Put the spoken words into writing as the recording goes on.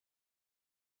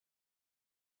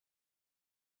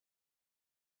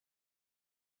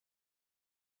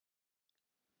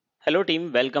Hello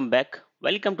team, welcome back.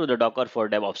 Welcome to the Docker for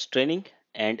DevOps training.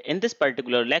 And in this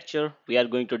particular lecture, we are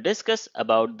going to discuss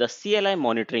about the CLI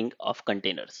monitoring of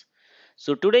containers.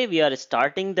 So today we are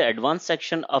starting the advanced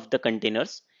section of the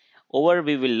containers. Over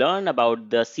we will learn about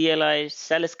the CLI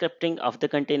shell scripting of the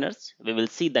containers. We will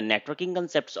see the networking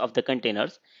concepts of the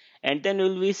containers, and then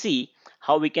we will see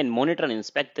how we can monitor and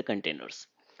inspect the containers.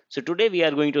 So today we are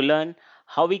going to learn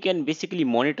how we can basically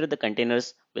monitor the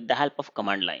containers with the help of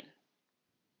command line.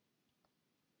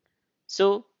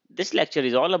 So this lecture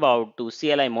is all about to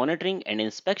CLI monitoring and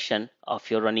inspection of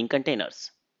your running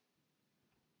containers.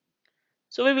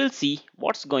 So we will see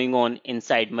what's going on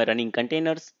inside my running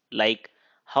containers, like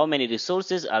how many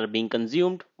resources are being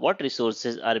consumed, what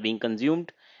resources are being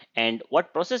consumed, and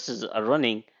what processes are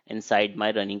running inside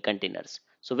my running containers.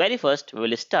 So very first we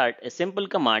will start a simple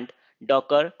command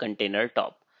docker container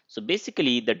top. So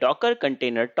basically the docker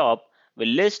container top will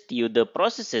list you the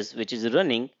processes which is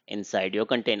running inside your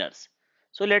containers.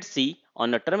 So let's see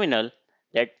on a terminal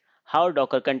that how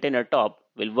docker container top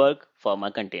will work for my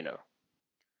container.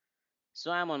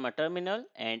 So I'm on my terminal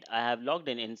and I have logged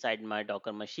in inside my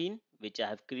Docker machine, which I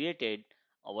have created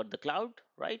over the cloud,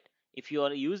 right? If you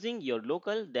are using your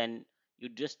local, then you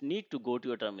just need to go to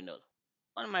your terminal.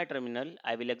 On my terminal,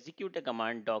 I will execute a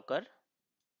command docker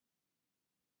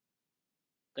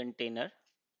container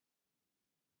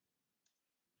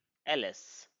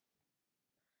ls.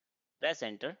 Press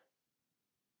enter.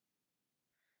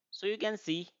 So you can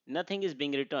see nothing is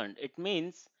being returned. It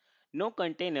means no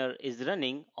container is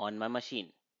running on my machine,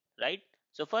 right?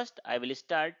 So first I will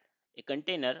start a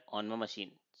container on my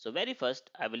machine. So very first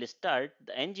I will start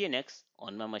the nginx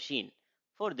on my machine.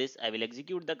 For this I will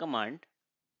execute the command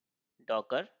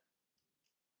docker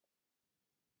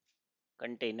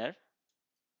container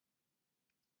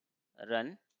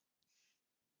run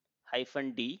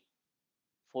 -d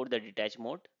for the detach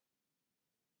mode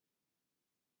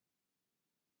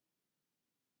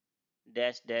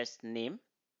dash name,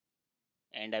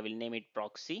 and I will name it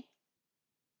proxy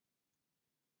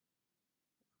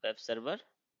web server.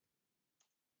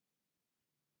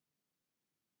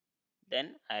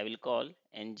 Then I will call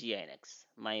nginx,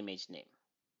 my image name.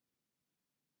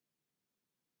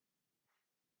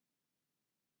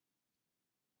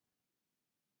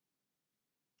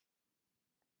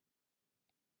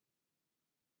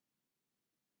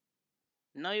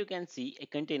 Now you can see a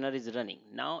container is running.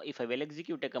 Now if I will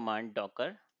execute a command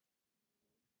docker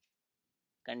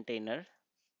container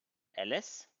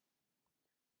ls,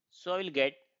 so I will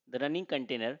get the running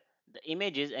container. The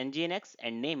image is nginx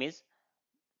and name is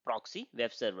proxy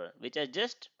web server, which I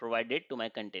just provided to my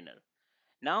container.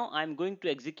 Now I'm going to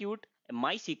execute a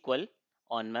MySQL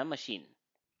on my machine.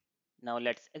 Now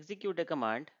let's execute a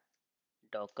command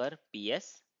docker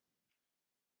ps,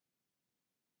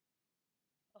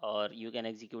 or you can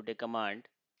execute a command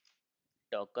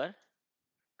docker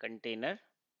container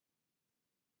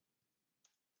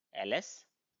ls,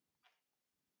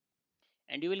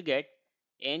 and you will get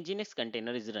nginx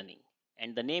container is running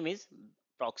and the name is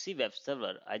proxy web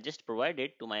server. I just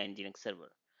provided to my nginx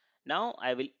server. Now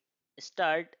I will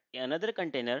start another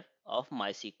container of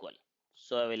MySQL.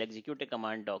 So I will execute a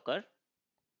command docker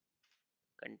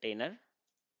container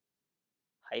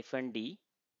 -d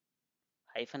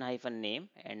 -name,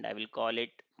 and I will call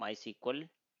it MySQL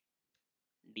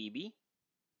db.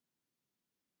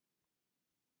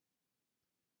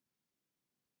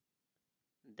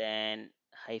 Then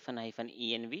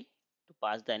 -env to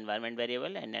pass the environment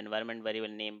variable, and environment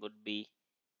variable name would be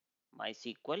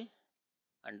MySQL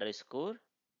underscore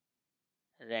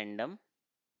random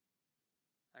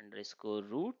underscore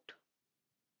root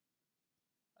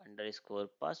underscore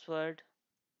password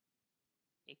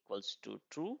equals to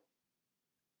true,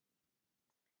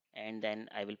 and then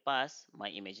I will pass my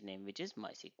image name, which is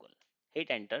MySQL. Hit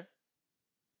enter,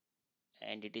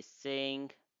 and it is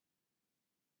saying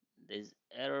this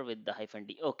error with the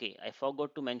 -d. Okay, I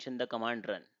forgot to mention the command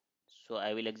run. So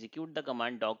I will execute the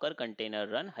command docker container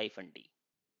run -d.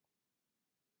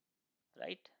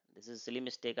 Right? This is a silly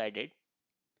mistake I did.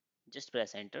 Just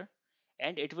press enter,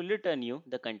 and it will return you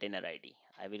the container ID.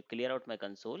 I will clear out my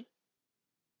console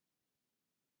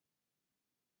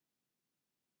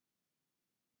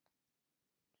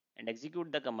and execute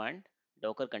the command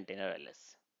docker container ls.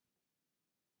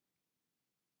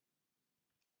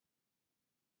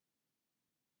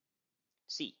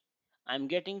 See, I'm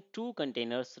getting two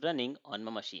containers running on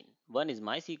my machine. One is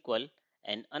MySQL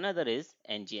and another is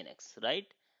Nginx, right?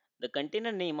 The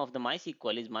container name of the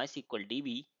MySQL is MySQL DB,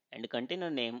 and the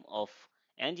container name of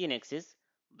Nginx is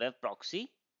Web Proxy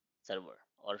Server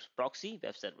or Proxy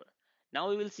Web Server. Now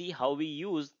we will see how we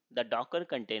use the Docker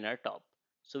container top.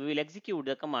 So we will execute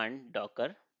the command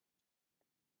docker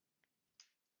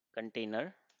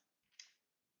container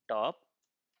top.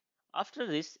 After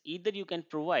this, either you can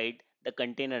provide the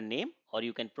container name or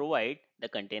you can provide the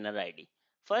container ID.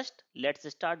 First, let's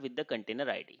start with the container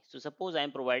ID. So suppose I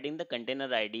am providing the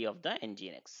container ID of the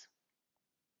Nginx,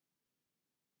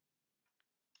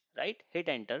 right? Hit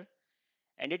enter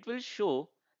and it will show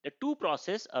the two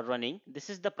processes are running. This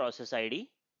is the process ID,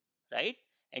 right?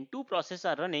 And two processes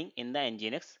are running in the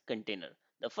Nginx container.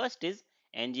 The first is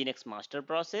Nginx master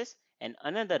process and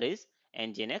another is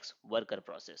Nginx worker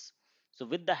process. So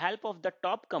with the help of the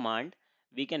top command,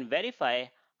 we can verify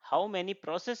how many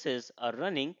processes are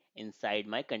running inside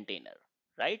my container,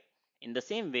 right? In the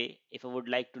same way, if I would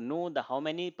like to know the how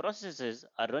many processes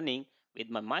are running with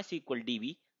my MySQL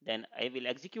DB, then I will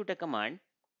execute a command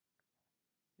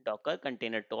docker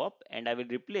container top and I will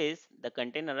replace the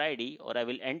container ID or I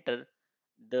will enter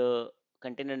the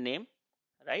container name,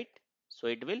 right? So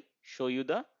it will show you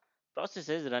the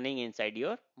processes running inside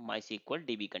your MySQL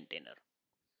DB container.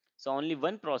 So only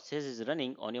one process is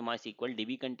running on your MySQL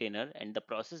DB container and the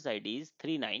process ID is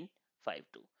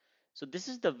 3952. So this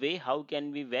is the way how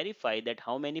can we verify that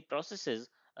how many processes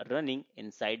are running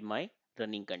inside my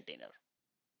running container.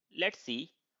 Let's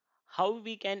see how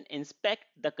we can inspect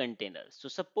the container. So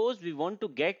suppose we want to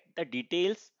get the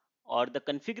details or the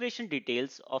configuration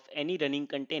details of any running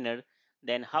container,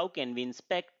 then how can we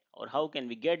inspect or how can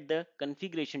we get the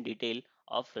configuration detail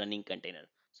of running container?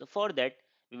 So for that,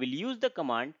 we will use the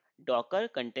command docker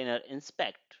container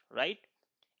inspect, right?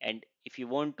 And if you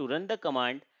want to run the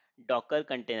command docker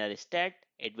container stat,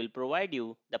 it will provide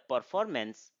you the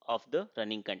performance of the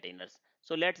running containers.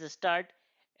 So let's start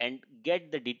and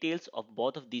get the details of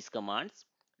both of these commands,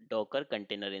 docker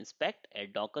container inspect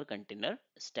and docker container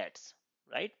stats,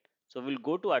 right? So we'll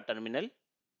go to our terminal,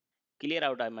 clear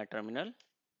out my terminal,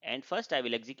 and first I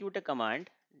will execute a command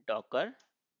docker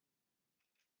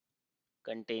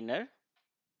container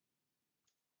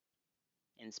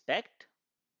inspect.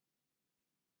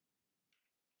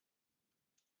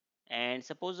 And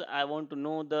suppose I want to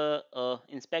know the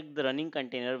inspect the running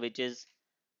container, which is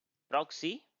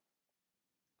proxy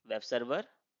web server.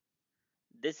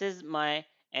 This is my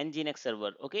Nginx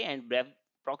server, okay, and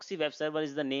proxy web server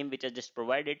is the name which I just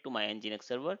provided to my Nginx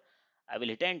server. I will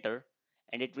hit enter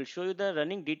and it will show you the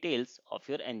running details of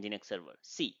your Nginx server.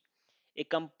 See, a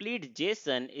complete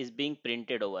JSON is being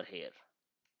printed over here,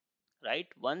 right?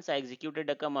 Once I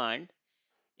executed a command,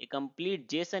 a complete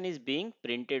JSON is being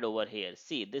printed over here.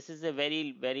 See, this is a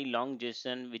very long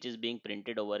JSON which is being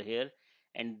printed over here,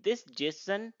 and this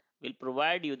JSON will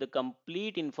provide you the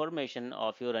complete information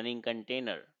of your running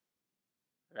container,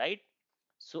 right?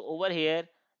 So over here,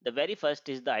 the very first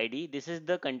is the ID. This is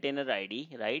the container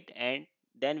ID, right? And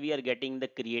then we are getting the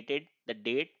created, the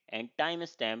date and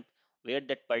timestamp where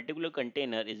that particular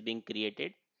container is being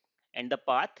created, and the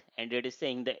path, and it is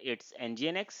saying that it's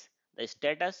nginx. The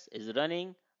status is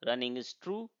running, running is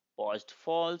true, paused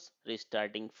false,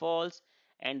 restarting false,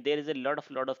 and there is a lot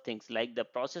of things like the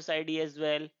process ID as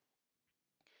well,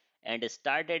 and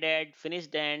started at,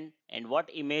 finished and what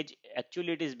image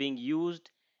actually it is being used,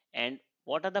 and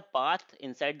what are the path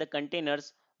inside the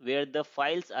containers where the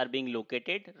files are being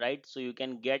located, right? So you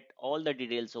can get all the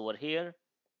details over here,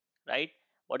 right?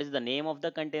 What is the name of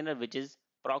the container, which is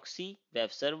proxy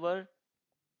web server,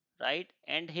 right?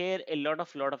 And here a lot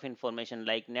of information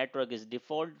like network is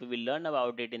default. We will learn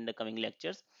about it in the coming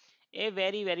lectures. A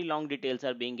very long details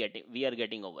are being getting we are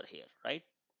getting over here, right?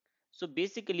 So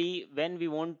basically, when we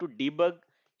want to debug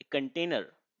a container,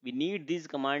 we need this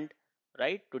command,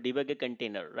 right, to debug a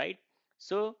container, right?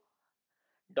 So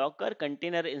docker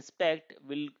container inspect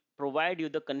will provide you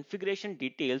the configuration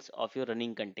details of your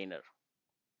running container,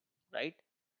 right?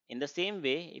 In the same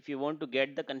way, if you want to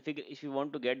get the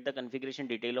configuration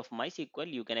detail of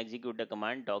MySQL, you can execute the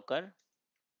command docker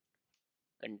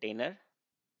container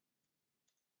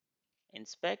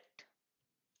inspect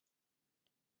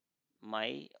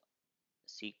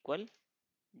MySQL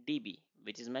DB,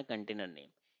 which is my container name.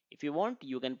 If you want,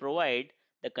 you can provide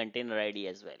the container ID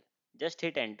as well. Just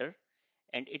hit enter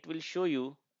and it will show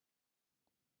you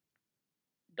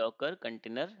docker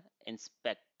container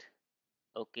inspect.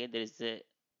 Okay, there is a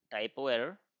typo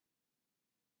error,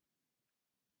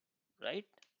 right?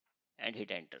 And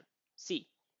hit enter. See,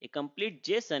 a complete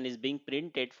JSON is being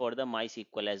printed for the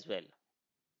MySQL as well,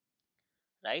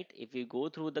 right? If we go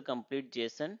through the complete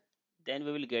JSON, then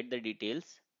we will get the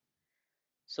details.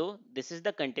 So this is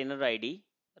the container ID,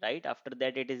 right? After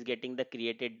that, it is getting the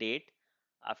created date.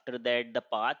 After that, the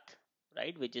path,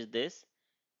 right, which is this,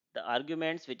 the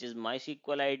arguments, which is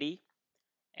MySQL ID,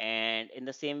 And in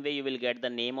the same way, you will get the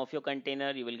name of your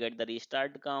container, you will get the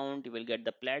restart count, you will get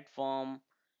the platform,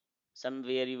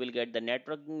 somewhere you will get the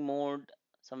networking mode,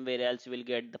 somewhere else you will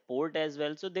get the port as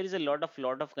well. So there is a lot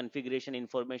of configuration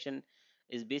information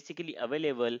is basically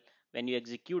available when you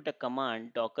execute a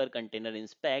command docker container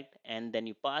inspect, and then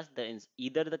you pass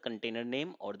either the container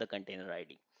name or the container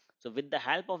id. So with the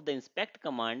help of the inspect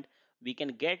command, we can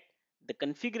get the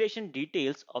configuration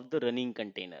details of the running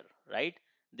container, right?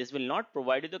 This will not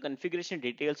provide you the configuration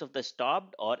details of the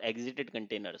stopped or exited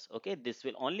containers. Okay, this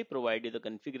will only provide you the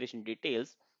configuration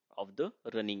details of the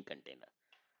running container.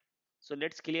 So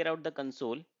let's clear out the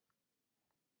console.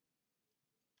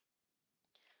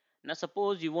 Now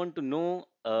suppose you want to know,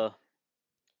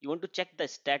 you want to check the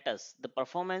status, the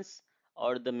performance,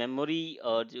 or the memory,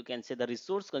 or you can say the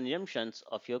resource consumptions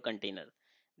of your container.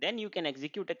 Then you can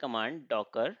execute a command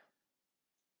docker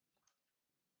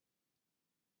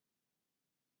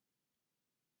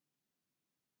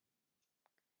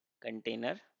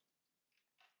container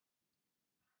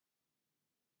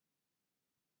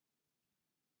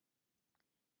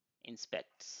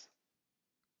inspects.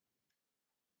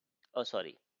 Oh,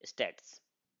 sorry, stats.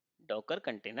 Docker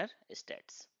container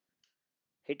stats.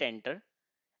 Hit enter,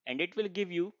 and it will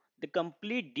give you the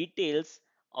complete details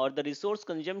or the resource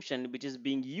consumption which is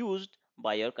being used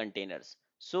by your containers.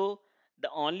 So the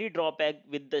only drawback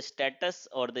with the status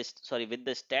or the sorry with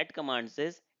the stat commands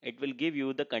is it will give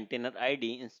you the container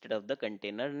id instead of the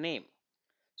container name.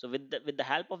 So with the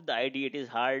help of the id, it is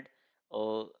hard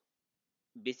uh,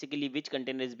 basically which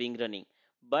container is being running.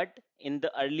 But in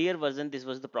the earlier version this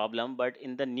was the problem, but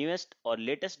in the newest or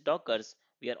latest dockers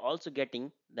we are also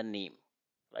getting the name,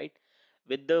 right?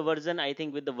 With the version, I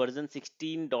think with the version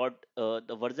 16 dot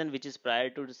the version which is prior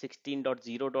to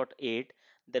 16.0.8,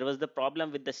 there was the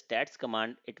problem with the stats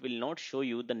command, it will not show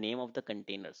you the name of the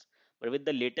containers. But with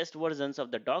the latest versions of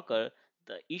the docker,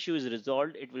 the issue is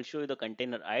resolved, it will show you the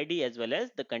container id as well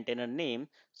as the container name,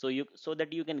 so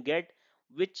that you can get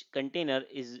which container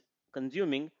is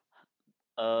consuming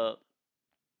uh,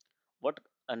 what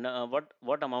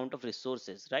amount of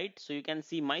resources, right? So you can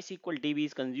see mysql db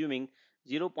is consuming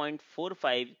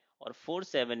 0.45 or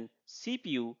 47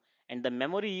 cpu, and the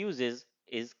memory uses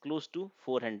is close to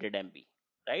 400 mb,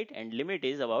 right? And limit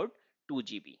is about 2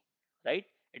 gb, right?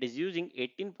 It is using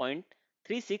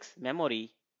 18.36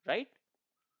 memory, right?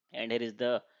 And here is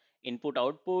the input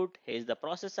output, here is the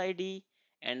process id,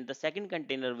 and the second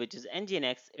container which is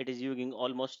nginx, it is using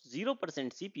almost 0%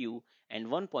 cpu and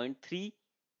 1.3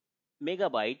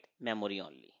 megabyte memory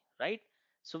only, right?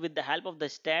 So with the help of the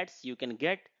stats, you can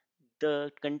get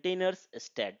the containers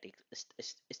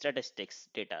statistics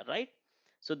data, right?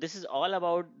 So this is all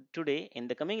about today. In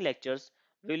the coming lectures,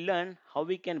 we'll learn how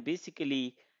we can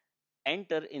basically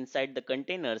enter inside the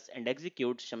containers and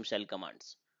execute some shell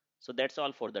commands. So that's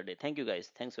all for the day. Thank you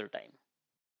guys. Thanks for your time.